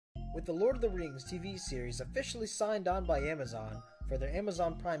With the Lord of the Rings TV series officially signed on by Amazon for their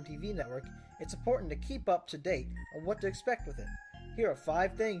Amazon Prime TV network, it's important to keep up to date on what to expect with it. Here are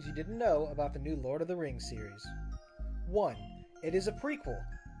 5 things you didn't know about the new Lord of the Rings series. 1. It is a prequel.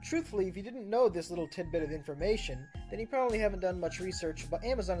 Truthfully, if you didn't know this little tidbit of information, then you probably haven't done much research, but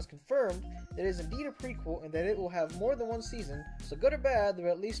Amazon has confirmed that it is indeed a prequel and that it will have more than one season, so good or bad, there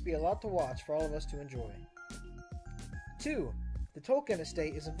will at least be a lot to watch for all of us to enjoy. 2. The Tolkien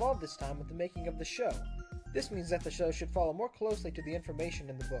estate is involved this time with the making of the show. This means that the show should follow more closely to the information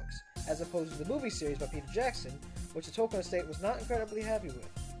in the books, as opposed to the movie series by Peter Jackson, which the Tolkien estate was not incredibly happy with.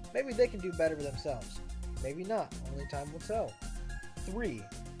 Maybe they can do better for themselves. Maybe not, only time will tell. 3.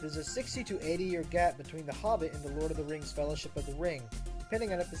 There's a 60 to 80 year gap between The Hobbit and The Lord of the Rings Fellowship of the Ring,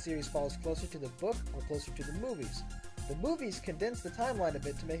 depending on if the series falls closer to the book or closer to the movies. The movies condense the timeline a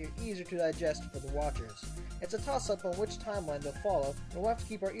bit to make it easier to digest for the watchers. It's a toss-up on which timeline they'll follow, and we'll have to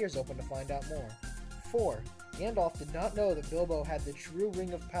keep our ears open to find out more. 4. Gandalf did not know that Bilbo had the true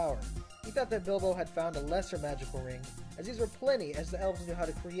Ring of Power. He thought that Bilbo had found a lesser magical ring, as these were plenty as the elves knew how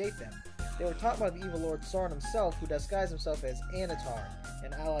to create them. They were taught by the evil Lord Sauron himself, who disguised himself as Anatar,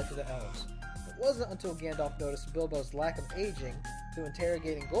 an ally to the elves. It wasn't until Gandalf noticed Bilbo's lack of aging through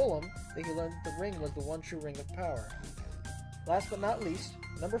interrogating Gollum that he learned that the ring was the one true Ring of Power. Last but not least,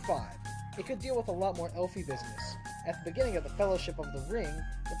 number 5. It could deal with a lot more elfy business. At the beginning of the Fellowship of the Ring,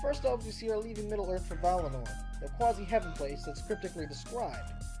 the first elves you see are leaving Middle-earth for Valinor, the quasi-heaven place that's cryptically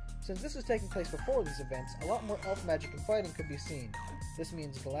described. Since this is taking place before these events, a lot more elf magic and fighting could be seen. This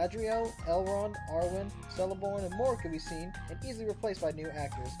means Galadriel, Elrond, Arwen, Celeborn, and more could be seen and easily replaced by new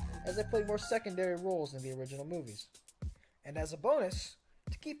actors, as they played more secondary roles in the original movies. And as a bonus,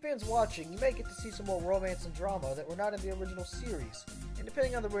 to keep fans watching, you may get to see some more romance and drama that were not in the original series, and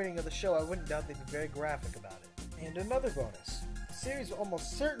depending on the rating of the show, I wouldn't doubt they'd be very graphic about it. And another bonus, the series will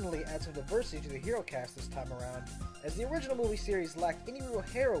almost certainly add some diversity to the hero cast this time around, as the original movie series lacked any real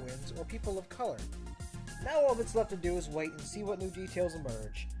heroines or people of color. Now all that's left to do is wait and see what new details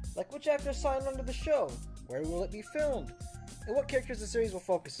emerge, like which actors signed onto the show, where will it be filmed, and what characters the series will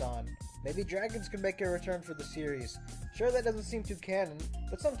focus on. Maybe dragons could make a return for the series. Sure, that doesn't seem too canon,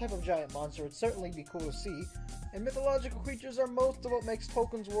 but some type of giant monster would certainly be cool to see, and mythological creatures are most of what makes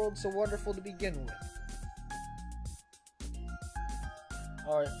Tolkien's world so wonderful to begin with.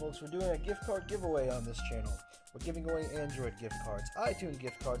 Alright folks, we're doing a gift card giveaway on this channel. We're giving away Android gift cards, iTunes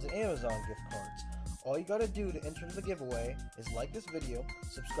gift cards, and Amazon gift cards. All you gotta do to enter the giveaway is like this video,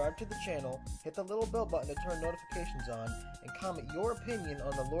 subscribe to the channel, hit the little bell button to turn notifications on, and comment your opinion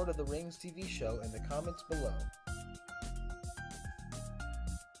on the Lord of the Rings TV show in the comments below.